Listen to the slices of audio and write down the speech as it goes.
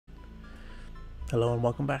Hello and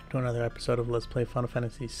welcome back to another episode of Let's Play Final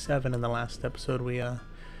Fantasy VII. In the last episode we,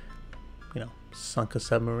 sunk a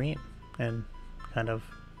submarine and kind of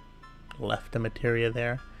left the materia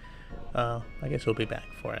there. I guess we'll be back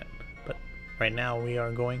for it. But right now we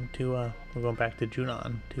are going to, we're going back to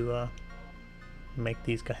Junon to, make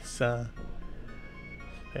these guys,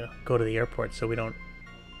 go to the airport so we don't,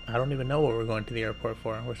 I don't even know what we're going to the airport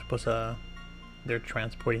for. We're supposed to, they're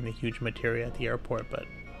transporting the huge materia at the airport, but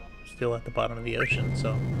still at the bottom of the ocean,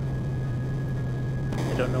 so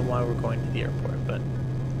I don't know why we're going to the airport, but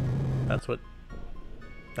that's what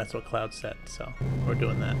Cloud said, so we're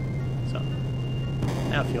doing that. So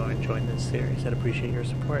now if you are enjoying this series, I'd appreciate your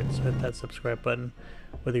support, so hit that subscribe button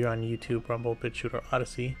whether you're on YouTube, Rumble, Bitchute, or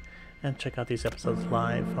Odyssey, and check out these episodes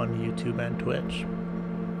live on YouTube and Twitch.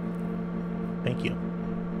 Thank you.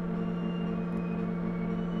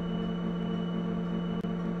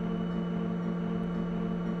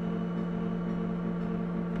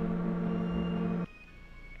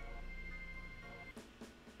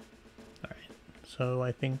 So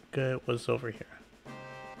I think it was over here.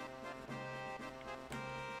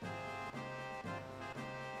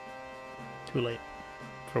 Too late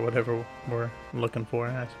for whatever we're looking for,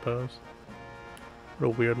 I suppose. What a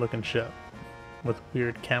weird looking ship with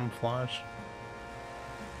weird camouflage.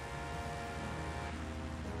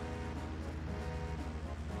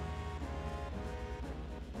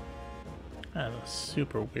 That's a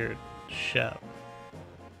super weird ship.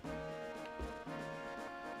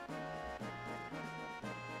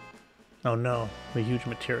 Oh no, the huge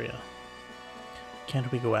materia.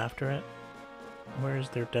 Can't we go after it? Where is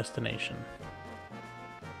their destination?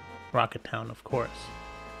 Rocket Town, of course.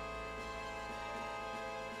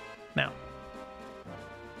 Now,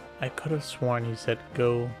 I could have sworn he said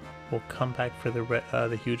go, we'll come back for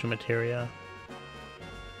the huge materia.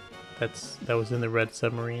 That was in the red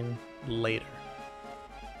submarine later.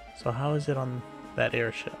 So how is it on that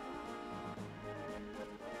airship?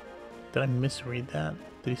 Did I misread that?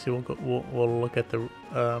 Did you see we'll look at the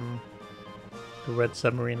red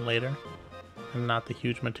submarine later, and not the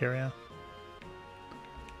huge materia?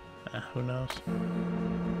 Who knows?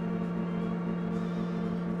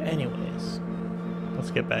 Anyways,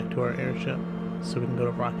 let's get back to our airship so we can go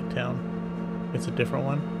to Rocket Town. It's a different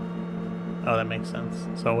one? Oh, that makes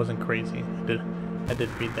sense. So I wasn't crazy. I did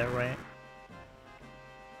read that right.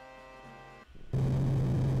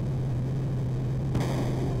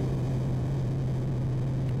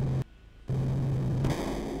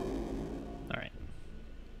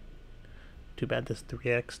 Too bad this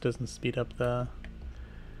 3X doesn't speed up the...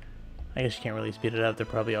 I guess you can't really speed it up. They're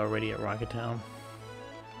probably already at Rocket Town.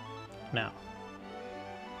 Now,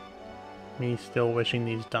 me still wishing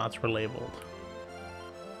these dots were labeled.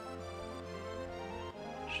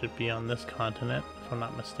 Should be on this continent, if I'm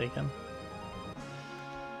not mistaken.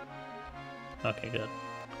 Okay, good.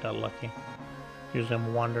 Got lucky. Usually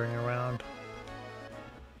I'm wandering around.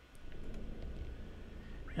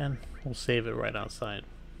 And we'll save it right outside.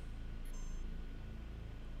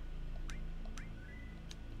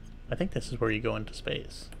 I think this is where you go into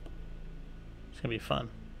space. It's gonna be fun.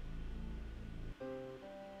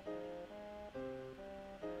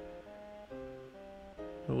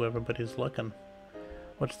 Ooh, everybody's looking.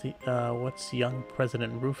 What's young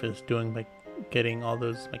President Rufus doing by getting all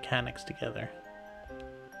those mechanics together?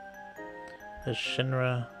 Is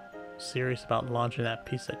Shinra serious about launching that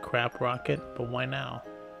piece of crap rocket? But why now?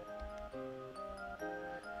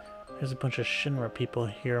 There's a bunch of Shinra people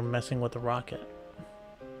here messing with the rocket.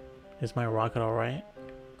 Is my rocket alright?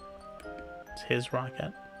 It's his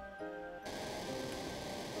rocket.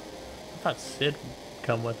 I thought Sid would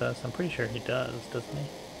come with us. I'm pretty sure he does, doesn't he?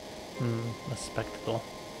 A spectacle.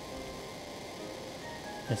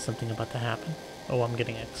 Is something about to happen? Oh, I'm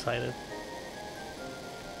getting excited.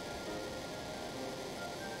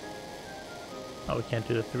 Oh, we can't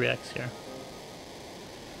do the 3X here.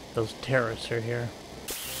 Those terrorists are here.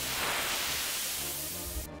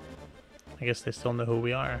 I guess they still know who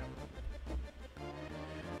we are.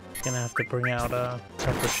 Gonna have to bring out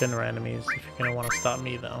proper Shinra enemies if you're gonna want to stop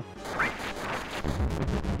me, though.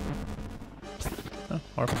 Oh,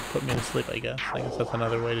 or put me to sleep, I guess. I guess that's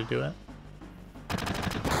another way to do it.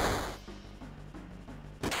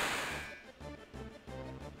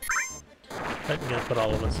 But you gotta put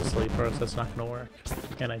all of us to sleep, or else that's not gonna work.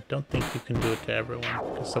 And I don't think you can do it to everyone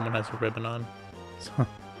because someone has a ribbon on. So.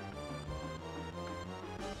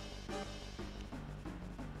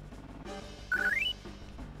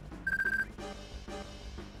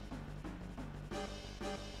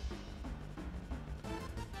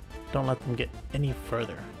 Don't let them get any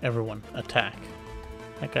further. Everyone, attack.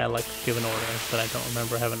 That guy likes giving orders, but I don't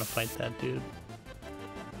remember having to fight that dude.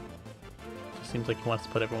 seems like he wants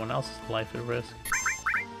to put everyone else's life at risk.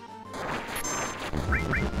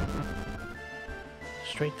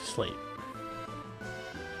 Straight to sleep.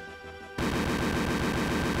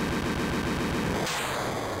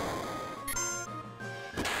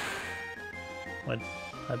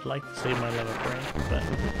 I'd like to save my level break, but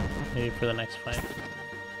maybe for the next fight.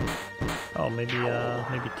 Oh, maybe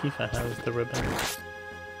Tifa has the ribbon.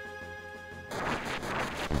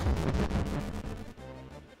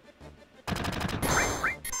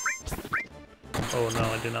 Oh no,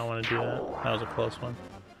 I did not want to do that. That was a close one.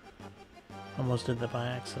 Almost did that by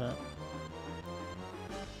accident.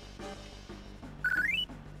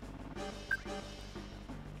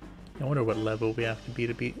 I wonder what level we have to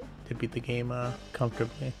beat the game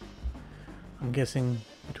comfortably. I'm guessing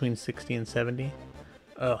between 60 and 70.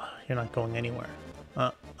 Ugh, you're not going anywhere.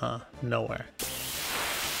 Nowhere. I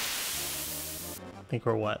think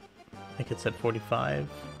we're what? I think it's at 45,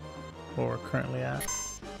 where we're currently at.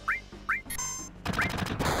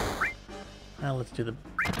 Let's do the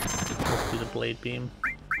blade beam.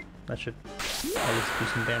 That should at least do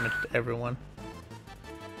some damage to everyone.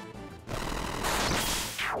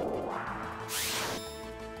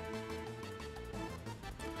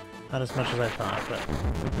 Not as much as I thought, but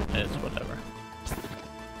it's whatever.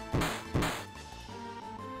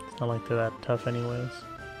 It's not like they're that tough anyways.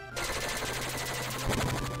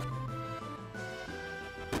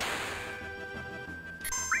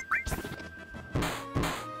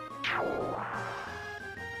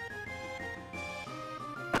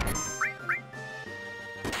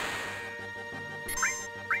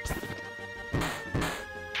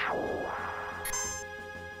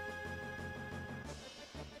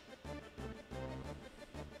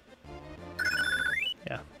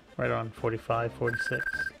 Right around 45, 46.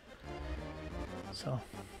 So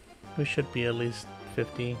we should be at least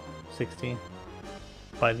 50, 60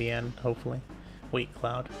 by the end, hopefully. Wait,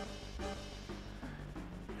 Cloud.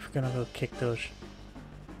 If you're gonna go kick those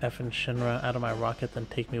effing Shinra out of my rocket, then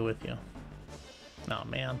take me with you. Oh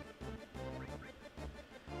man.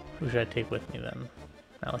 Who should I take with me then?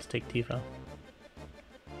 Now let's take Tifa.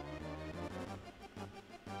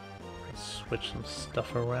 Let's switch some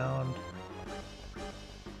stuff around.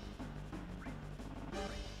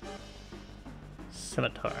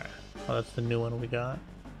 Scimitar. Oh, that's the new one we got.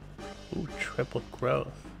 Ooh, triple growth.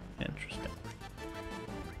 Interesting.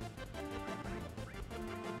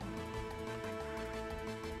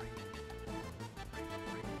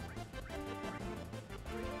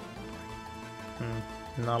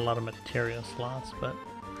 Not a lot of materia slots, but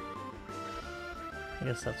I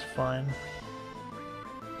guess that's fine.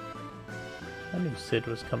 I knew Sid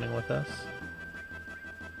was coming with us.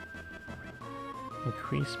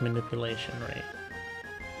 Increase manipulation rate.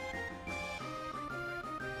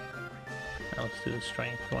 Now let's do the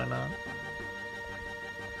strength, why not?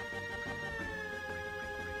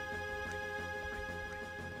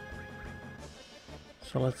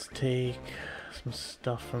 So let's take some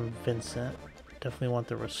stuff from Vincent. Definitely want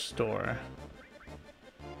the restore.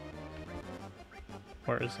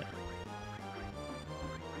 Where is he?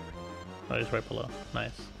 Oh, he's right below.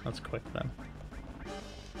 Nice. That's quick then.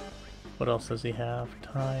 What else does he have?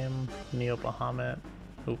 Time, Neo Bahamut,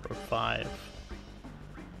 Hooper 5.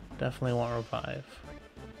 Definitely want revive.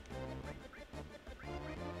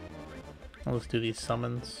 Well, let's do these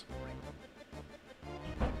summons.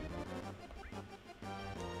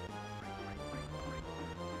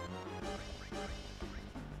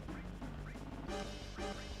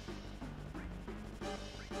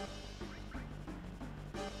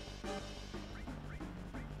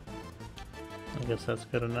 I guess that's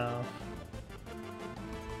good enough.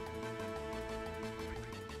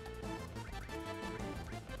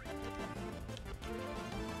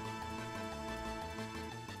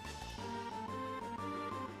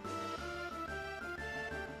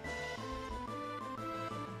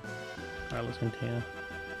 Alright, let's continue.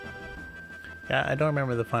 Yeah, I don't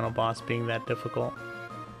remember the final boss being that difficult.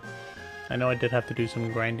 I know I did have to do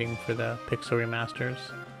some grinding for the Pixel remasters,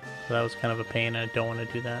 so that was kind of a pain, and I don't want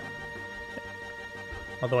to do that.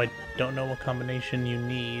 Although I don't know what combination you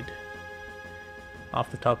need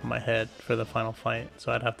off the top of my head for the final fight,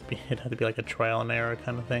 so it'd have to be like a trial and error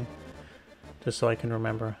kind of thing, just so I can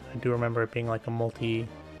remember. I do remember it being like a multi-phase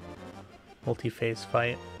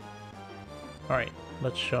fight. All right,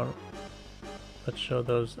 let's show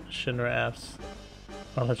those Shinra Fs,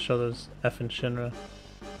 or let's show those effing Shinra.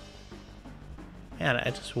 Man,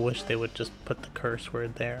 I just wish they would just put the curse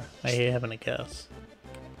word there. I hate having a guess.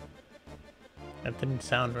 That didn't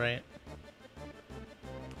sound right.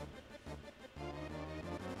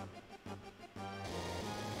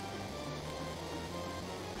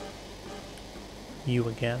 You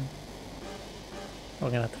again? We're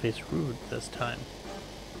gonna have to face Rude this time.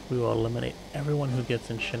 We will eliminate everyone who gets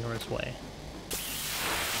in Shinra's way.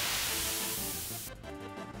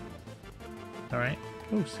 Alright.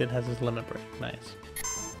 Ooh, Sid has his limit break. Nice.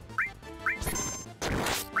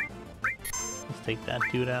 Let's take that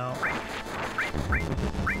dude out.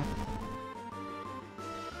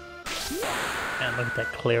 And look at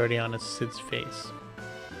that clarity on his Sid's face.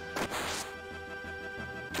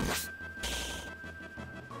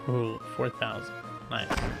 Ooh, 4,000. Nice.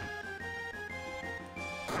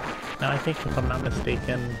 Now I think, if I'm not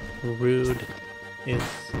mistaken, Rude is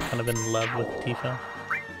kind of in love with Tifa,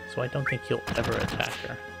 so I don't think he'll ever attack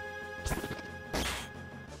her.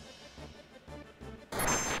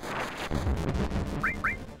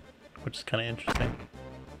 Which is kind of interesting.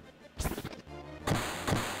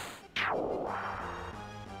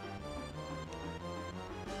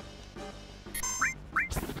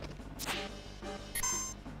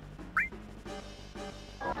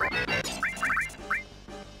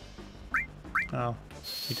 Oh,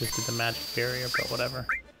 he just did the magic barrier, but whatever.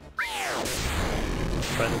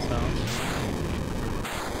 Let's try this out.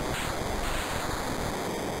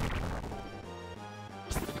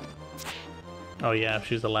 Oh yeah, if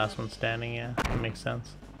she's the last one standing, yeah, that makes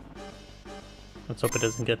sense. Let's hope it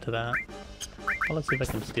doesn't get to that. Well, let's see if I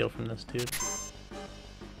can steal from this dude.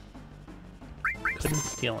 Couldn't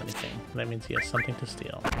steal anything. That means he has something to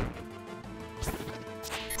steal.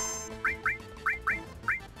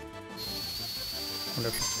 Wonder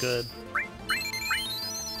if it's good.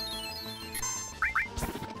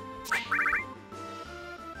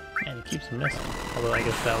 Man, he keeps missing. Although I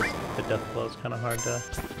guess that was the death blow is kind of hard to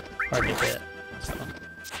hit. So.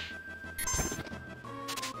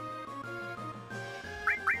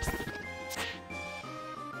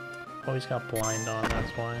 Oh, he's got blind on.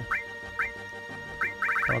 That's why.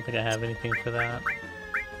 I don't think I have anything for that.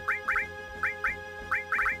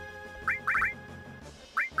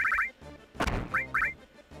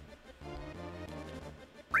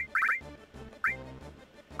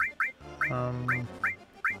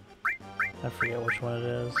 I forget which one it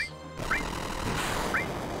is.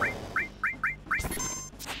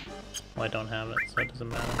 Well, I don't have it, so it doesn't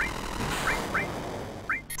matter.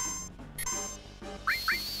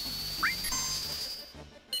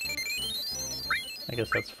 I guess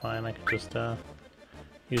that's fine. I could just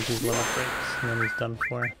use these limit breaks, and then he's done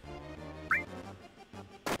for.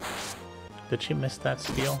 Did she miss that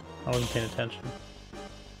steal? I wasn't paying attention.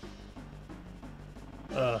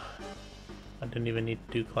 Ugh. I didn't even need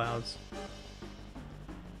to do clouds.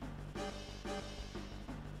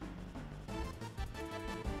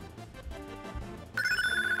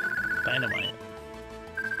 Dynamite.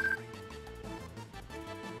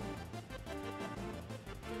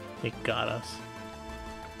 It got us.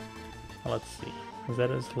 Well, let's see. Is that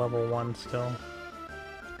his level 1 still?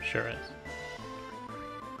 Sure is.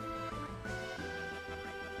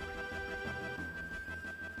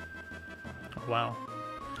 Oh, wow.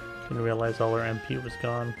 Didn't realize all our MP was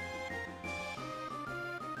gone.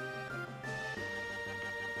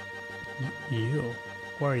 You?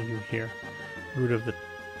 Why are you here? Root of the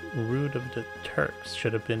Turks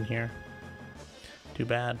should have been here. Too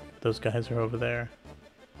bad. Those guys are over there.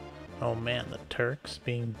 Oh man, the Turks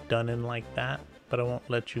being done in like that, but I won't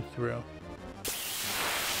let you through.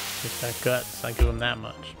 Just got guts, I give him that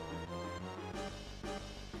much.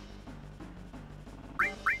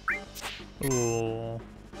 Ooh.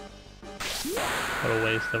 What a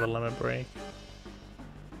waste of a limit break.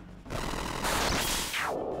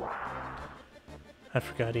 I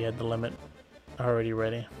forgot he had the limit already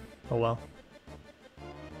ready. Oh well.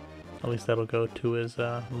 At least that'll go to his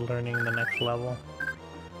learning the next level.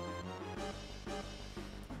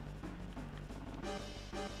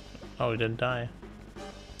 Oh, he didn't die.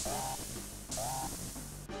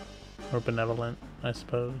 Or benevolent, I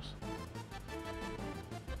suppose.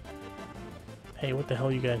 Hey, what the hell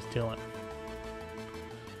are you guys doing?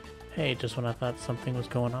 Hey, just when I thought something was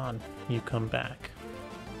going on, you come back.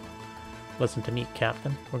 Listen to me,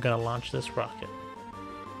 Captain. We're gonna launch this rocket.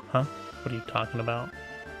 Huh? What are you talking about?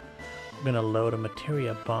 We're gonna load a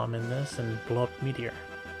materia bomb in this and blow up meteor.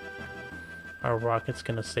 Our rocket's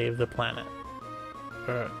gonna save the planet.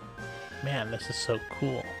 Man, this is so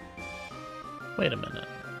cool. Wait a minute.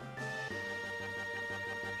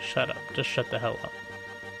 Shut up. Just shut the hell up.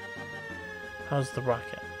 How's the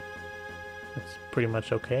rocket? It's pretty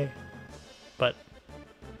much okay. But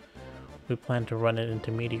we plan to run it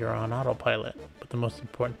into meteor on autopilot, but the most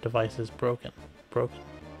important device is broken.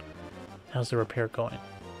 How's the repair going?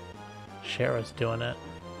 Shara's doing it.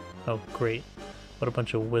 Oh great. What a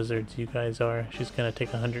bunch of wizards you guys are. She's gonna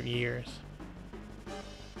take 100 years.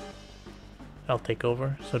 I'll take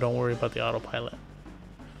over, so don't worry about the autopilot.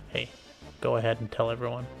 Hey, go ahead and tell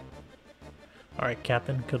everyone. Alright,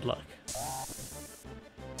 Captain, good luck.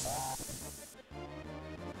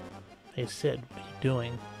 Hey Sid, what are you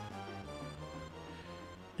doing?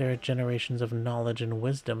 There are generations of knowledge and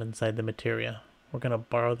wisdom inside the materia. We're gonna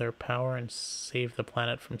borrow their power and save the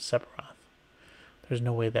planet from Sephiroth. There's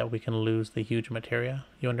no way that we can lose the huge materia.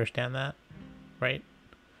 You understand that? Right?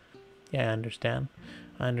 Yeah, I understand.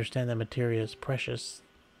 I understand that materia is precious,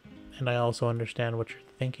 and I also understand what you're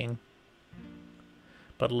thinking.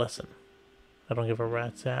 But listen, I don't give a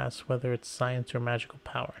rat's ass whether it's science or magical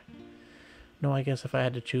power. No, I guess if I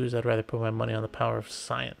had to choose, I'd rather put my money on the power of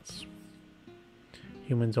science.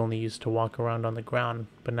 Humans only used to walk around on the ground,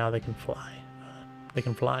 but now they can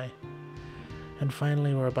fly. And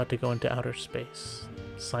finally, we're about to go into outer space.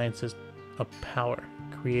 Science is a power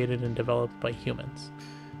created and developed by humans,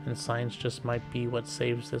 and science just might be what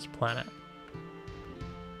saves this planet.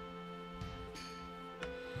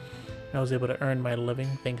 I was able to earn my living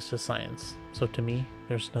thanks to science, so to me,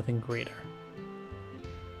 there's nothing greater.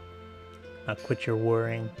 Now quit your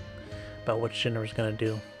worrying about what Shinra's gonna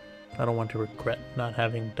do. I don't want to regret not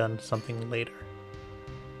having done something later.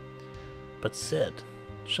 But Sid,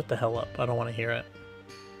 shut the hell up, I don't want to hear it.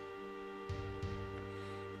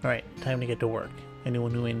 Alright, time to get to work.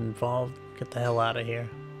 Anyone who ain't involved, get the hell out of here.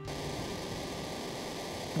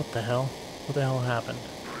 What the hell? What the hell happened?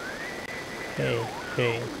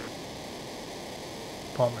 Hey.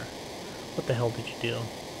 Palmer, what the hell did you do?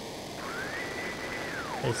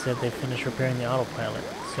 They said they finished repairing the autopilot,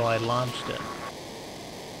 so I launched it.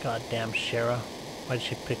 Goddamn Shara, why'd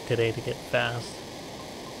she pick today to get fast?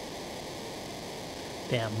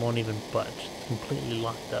 Damn, won't even budge. It's completely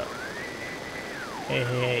locked up.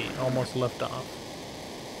 Hey, almost left off.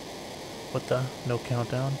 What the? No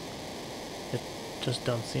countdown? It just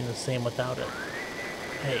don't seem the same without it.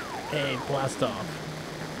 Hey, blast off.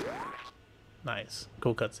 Nice.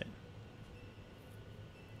 Cool cutscene.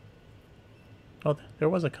 Oh, there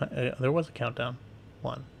was a countdown.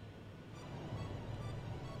 1.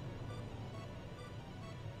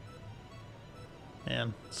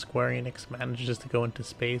 Man, Square-Enix manages to go into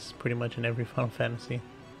space pretty much in every Final Fantasy.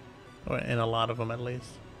 Or in a lot of them, at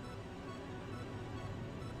least.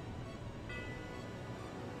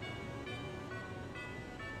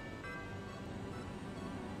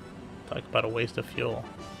 Talk about a waste of fuel.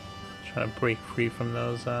 Trying to break free from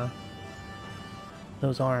those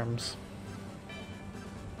arms.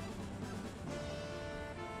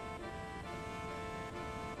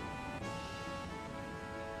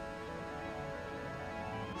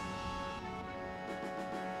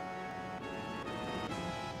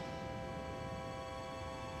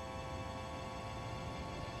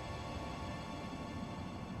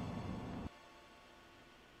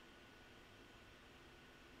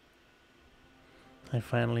 I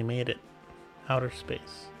finally made it. Outer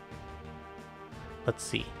space. Let's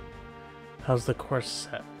see. How's the course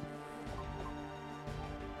set?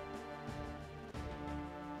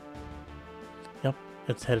 Yep,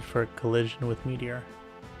 it's headed for a collision with Meteor.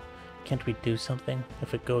 Can't we do something?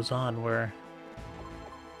 If it goes on, we're...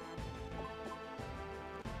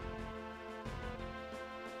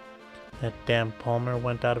 That damn Palmer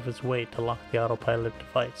went out of his way to lock the autopilot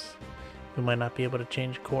device. We might not be able to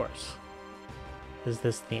change course. Is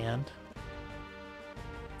this the end?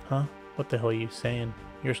 Huh? What the hell are you saying?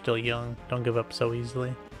 You're still young. Don't give up so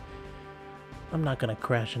easily. I'm not gonna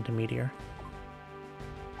crash into Meteor.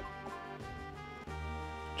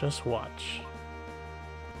 Just watch.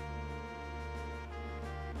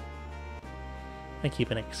 I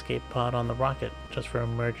keep an escape pod on the rocket just for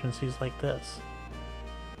emergencies like this.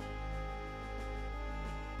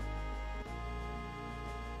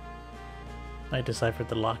 I deciphered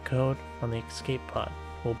the lock code on the escape pod.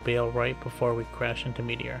 We'll bail right before we crash into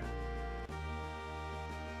Meteor.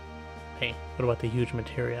 Hey, what about the huge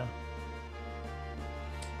materia?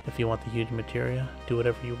 If you want the huge materia, do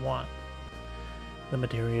whatever you want. The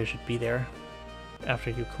materia should be there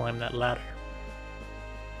after you climb that ladder.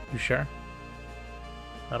 You sure?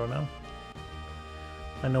 I don't know.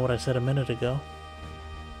 I know what I said a minute ago.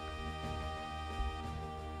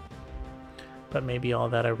 But maybe all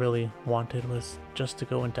that I really wanted was just to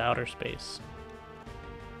go into outer space.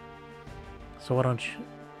 So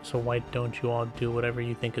why don't you all do whatever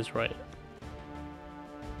you think is right?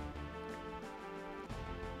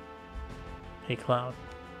 Hey Cloud.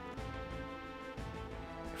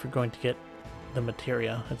 If you're going to get the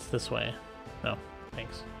materia, it's this way. No,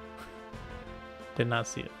 thanks. Did not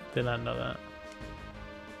see it. Did not know that.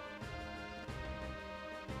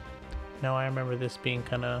 Now I remember this being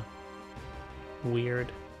kinda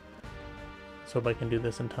weird. Let's hope I can do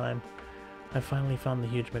this in time. I finally found the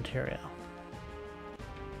huge materia.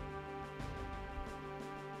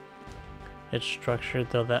 It's structured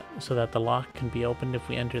so that the lock can be opened if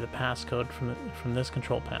we enter the passcode from this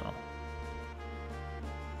control panel.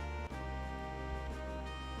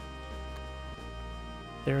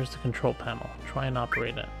 There is the control panel. Try and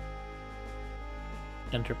operate it.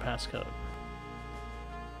 Enter passcode.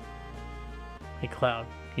 Hey Cloud,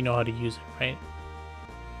 you know how to use it, right?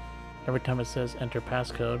 Every time it says enter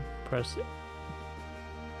passcode, press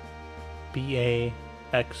B, A,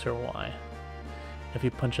 X, or Y. If you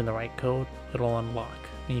punch in the right code, it'll unlock,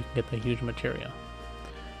 and you can get the huge materia.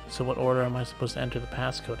 So what order am I supposed to enter the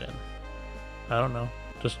passcode in? I don't know.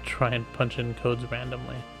 Just try and punch in codes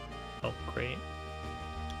randomly. Oh, great.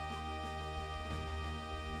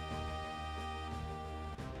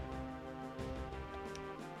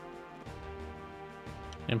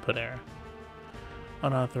 Input error.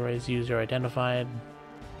 Unauthorized user identified.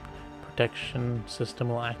 Protection system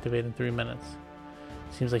will activate in 3 minutes.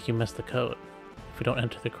 Seems like you missed the code. If we don't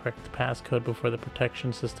enter the correct passcode before the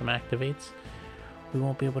protection system activates, we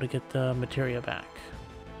won't be able to get the materia back.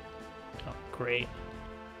 Oh, great.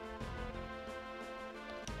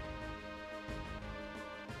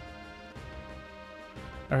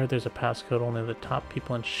 I heard there's a passcode only the top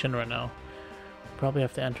people in Shinra know. Probably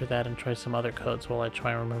have to enter that and try some other codes while I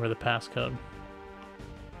try and remember the passcode.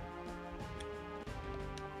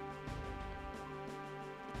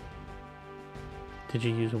 Did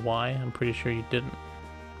you use Y? I'm pretty sure you didn't.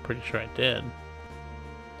 Pretty sure I did.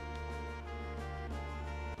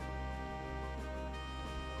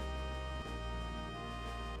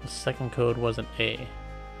 The second code was an A.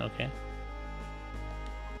 Okay.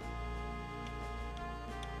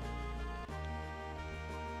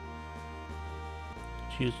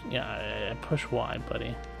 Choose, yeah, I push Y,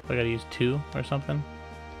 buddy. I gotta use 2 or something?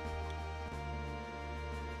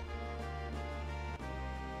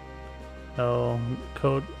 Oh,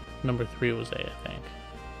 code number 3 was A, I think.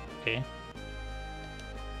 Okay.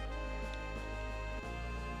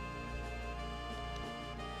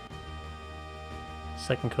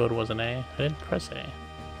 Second code was an A. I didn't press A.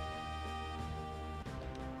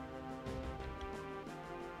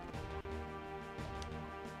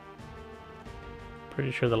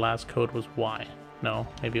 Pretty sure the last code was Y. No,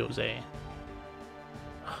 maybe it was A.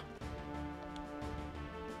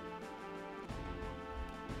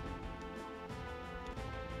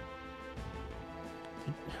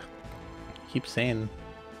 Keep saying.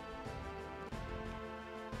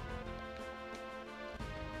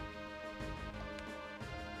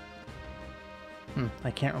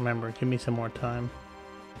 I can't remember. Give me some more time.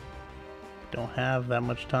 Don't have that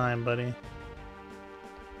much time, buddy.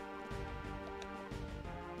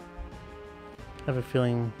 I have a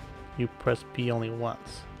feeling you pressed B only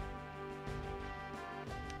once.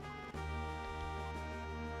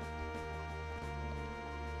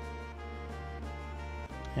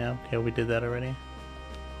 Yeah, okay, we did that already.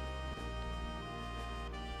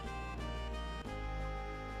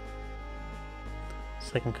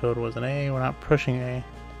 Second code was an A, we're not pushing A.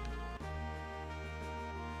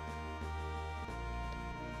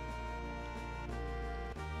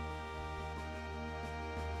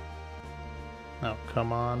 Oh,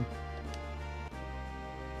 come on.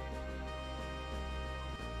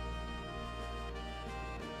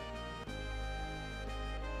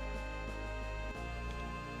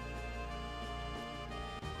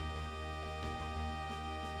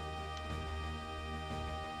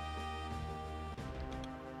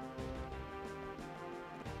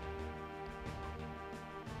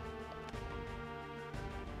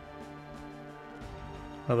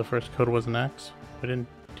 Oh, the first code was an X? We didn't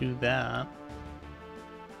do that.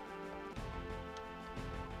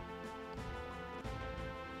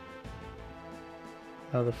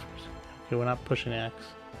 Oh, the first... Okay, we're not pushing X.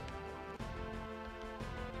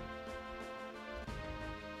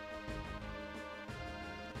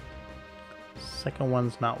 Second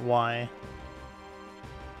one's not Y.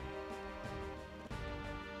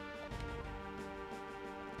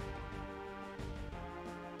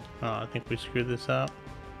 Oh, I think we screwed this up.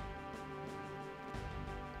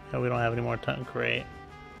 Yeah, we don't have any more time. Great.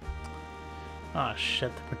 Oh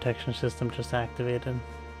shit, the protection system just activated.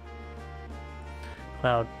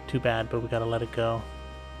 Cloud, too bad, but we gotta let it go.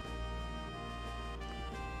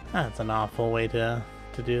 That's an awful way to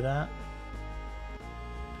do that.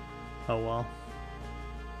 Oh well.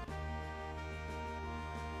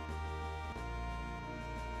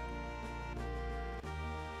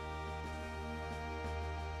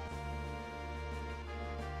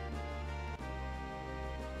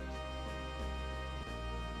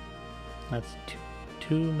 That's too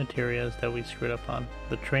two materials that we screwed up on.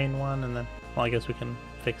 The train one, and then, well, I guess we can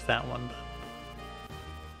fix that one, but...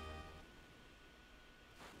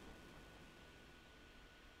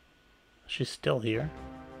 She's still here?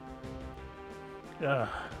 Ugh.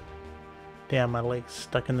 Damn, my leg's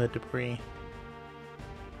stuck in the debris.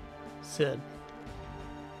 Sid.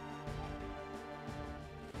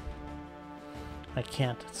 I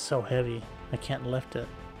can't, it's so heavy. I can't lift it.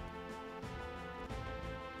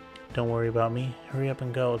 Don't worry about me. Hurry up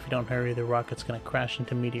and go. If you don't hurry, the rocket's gonna crash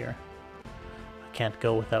into meteor. I can't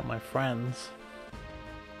go without my friends.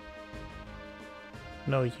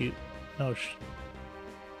 No, you... No,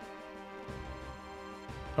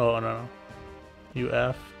 oh, no. You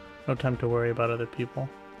F. No time to worry about other people.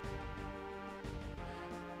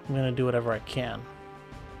 I'm gonna do whatever I can.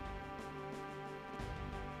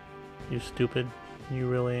 You stupid. You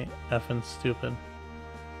really effing stupid.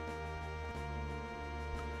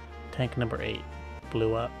 Tank number 8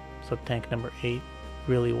 blew up, so tank number 8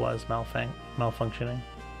 really was malfunctioning.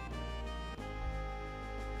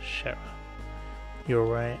 Shara, you're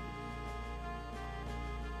right.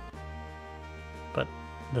 But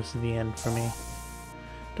this is the end for me.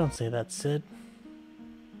 Don't say that, Sid.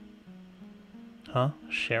 Huh?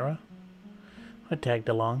 Shara? I tagged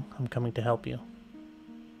along. I'm coming to help you.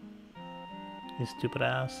 You stupid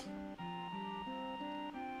ass.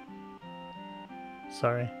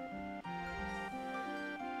 Sorry.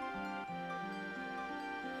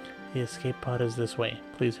 The escape pod is this way.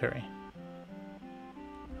 Please hurry.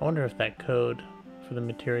 I wonder if that code for the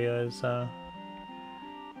materia is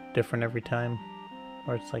different every time,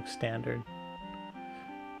 or it's like standard.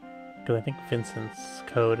 Because I think Vincent's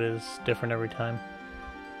code is different every time.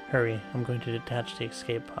 Hurry, I'm going to detach the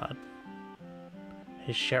escape pod.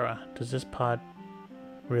 Hey Shara, does this pod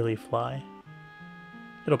really fly?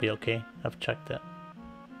 It'll be okay, I've checked it.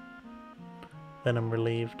 Then I'm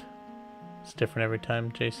relieved. It's different every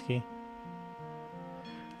time, J-Ski.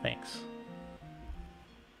 Thanks.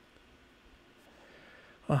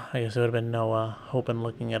 Well, I guess it would have been no hope in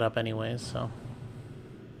looking it up anyways, so...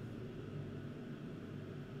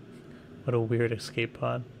 What a weird escape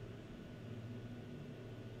pod.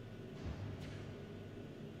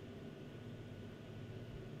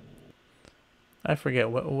 I forget,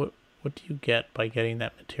 what do you get by getting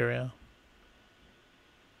that material?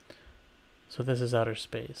 So this is outer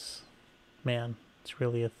space. Man, it's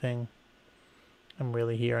really a thing. I'm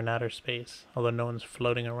really here in outer space, although no one's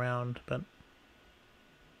floating around, but...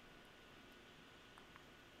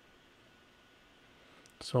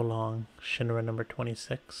 So long, Shinra number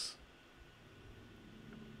 26.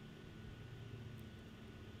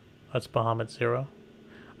 That's Bahamut Zero.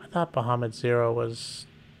 I thought Bahamut Zero was...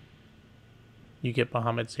 You get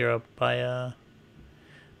Bahamut Zero by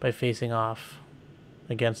facing off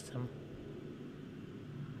against him.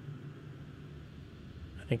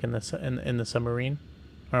 I think in the submarine,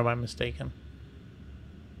 or am I mistaken?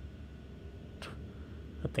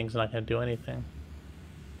 That thing's not going to do anything.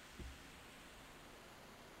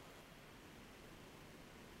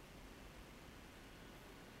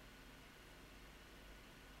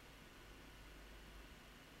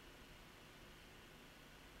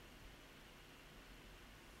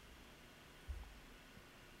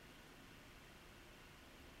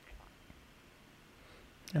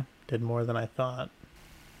 Yeah, did more than I thought.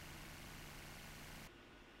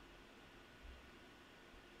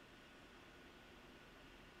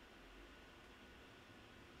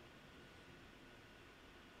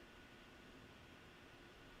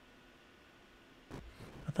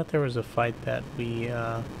 I thought there was a fight that we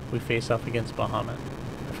face off against Bahamut.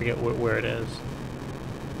 I forget where it is.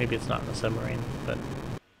 Maybe it's not in the submarine, but...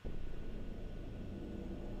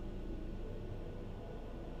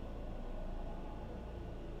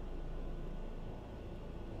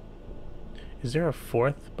 Is there a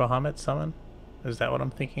fourth Bahamut summon? Is that what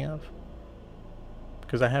I'm thinking of?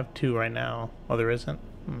 Because I have 2 right now. Oh, there isn't?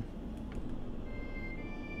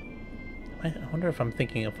 I wonder if I'm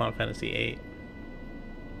thinking of Final Fantasy VIII.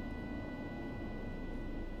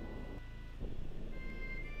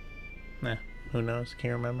 Nah, who knows?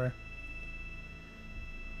 Can't remember.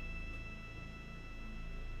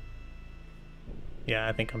 Yeah,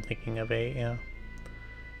 I think I'm thinking of VIII, yeah.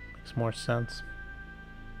 Makes more sense.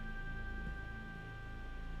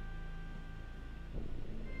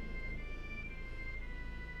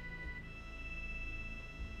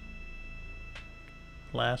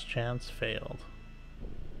 Last chance failed.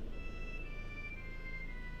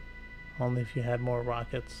 Only if you had more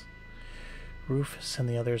rockets. Rufus and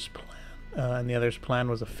the others' plan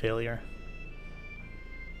was a failure.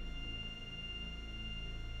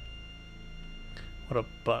 What a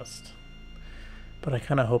bust. But I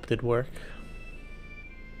kind of hoped it'd work.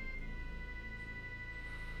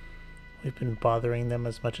 We've been bothering them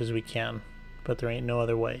as much as we can, but there ain't no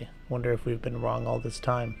other way. Wonder if we've been wrong all this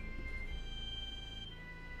time.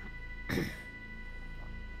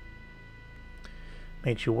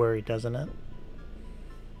 Makes you worry, doesn't it?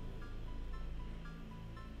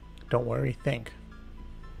 Don't worry, think.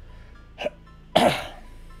 Yeah,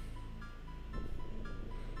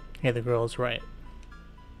 the girl is right.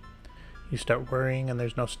 You start worrying and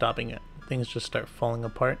there's no stopping it. Things just start falling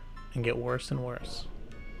apart and get worse and worse.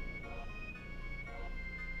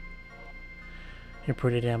 You're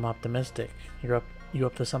pretty damn optimistic. You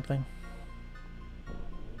up to something?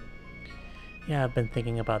 Yeah, I've been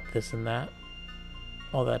thinking about this and that.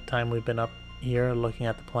 All that time we've been up here looking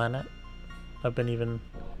at the planet. I've been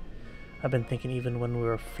thinking even when we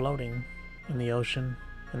were floating in the ocean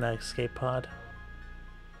in that escape pod.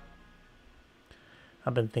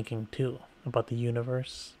 I've been thinking too about the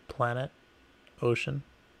universe, planet, ocean.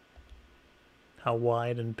 How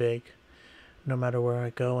wide and big. No matter where I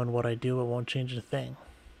go and what I do, it won't change a thing.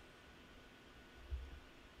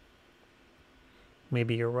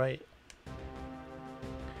 Maybe you're right.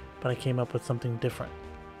 But I came up with something different.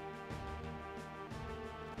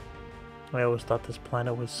 I always thought this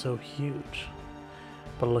planet was so huge.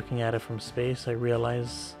 But looking at it from space, I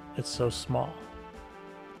realize it's so small.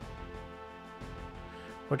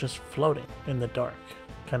 We're just floating in the dark.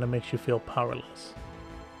 Kind of makes you feel powerless.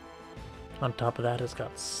 On top of that, it's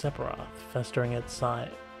got Sephiroth festering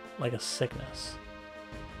inside like a sickness.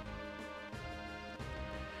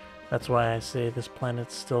 That's why I say this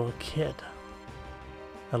planet's still a kid.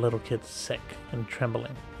 A little kid sick and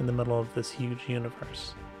trembling in the middle of this huge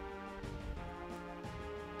universe.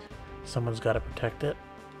 Someone's got to protect it.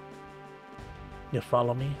 You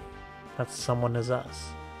follow me? That someone is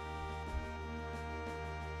us.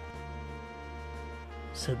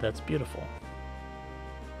 Sid, that's beautiful.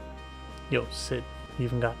 Yo, Sid, you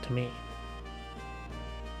even got to me.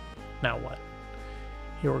 Now what?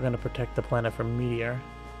 Here we're gonna protect the planet from meteor.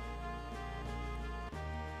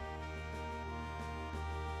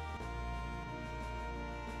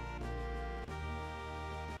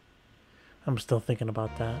 I'm still thinking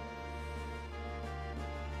about that.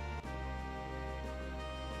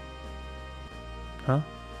 Huh?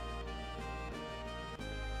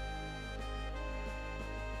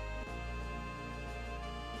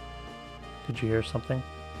 Did you hear something?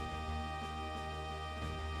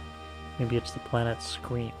 Maybe it's the planet's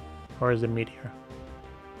scream, or is it a meteor?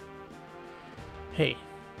 Hey,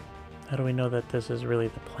 how do we know that this is really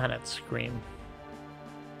the planet's scream?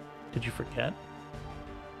 Did you forget?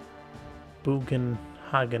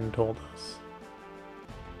 Bugenhagen told us.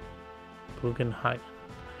 Bugenhagen.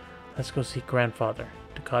 Let's go see Grandfather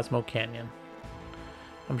to Cosmo Canyon.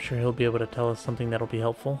 I'm sure he'll be able to tell us something that'll be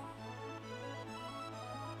helpful.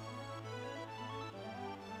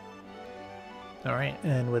 Alright,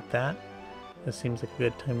 and with that, this seems like a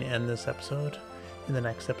good time to end this episode. In the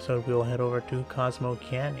next episode, we will head over to Cosmo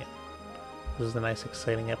Canyon. This is a nice,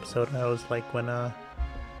 exciting episode. I always like when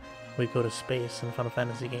we go to space in Final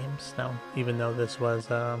Fantasy games. Now, even though this was,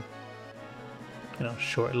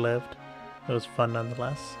 short-lived, it was fun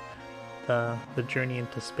nonetheless. The journey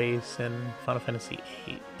into space in Final Fantasy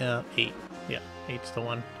 8. 8. Yeah, 8's the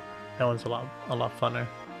one. That one's a lot funner.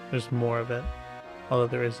 There's more of it. Although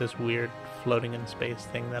there is this weird floating in space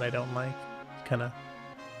thing that I don't like. It's kind of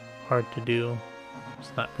hard to do.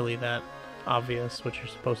 It's not really that obvious what you're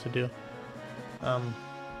supposed to do. And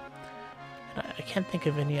I can't think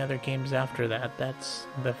of any other games after that that's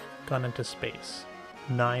gone into space.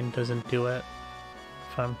 9 doesn't do it.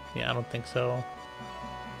 I don't think so.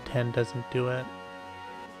 10 doesn't do it.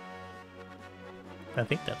 I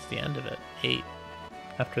think that's the end of it. 8.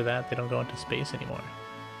 After that, they don't go into space anymore.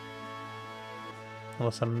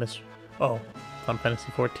 Unless I'm Oh, Final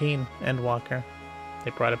Fantasy 14, Endwalker.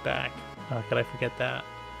 They brought it back. How could I forget that?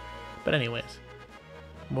 But anyways,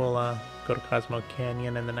 we'll go to Cosmo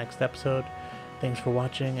Canyon in the next episode. Thanks for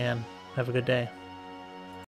watching and have a good day.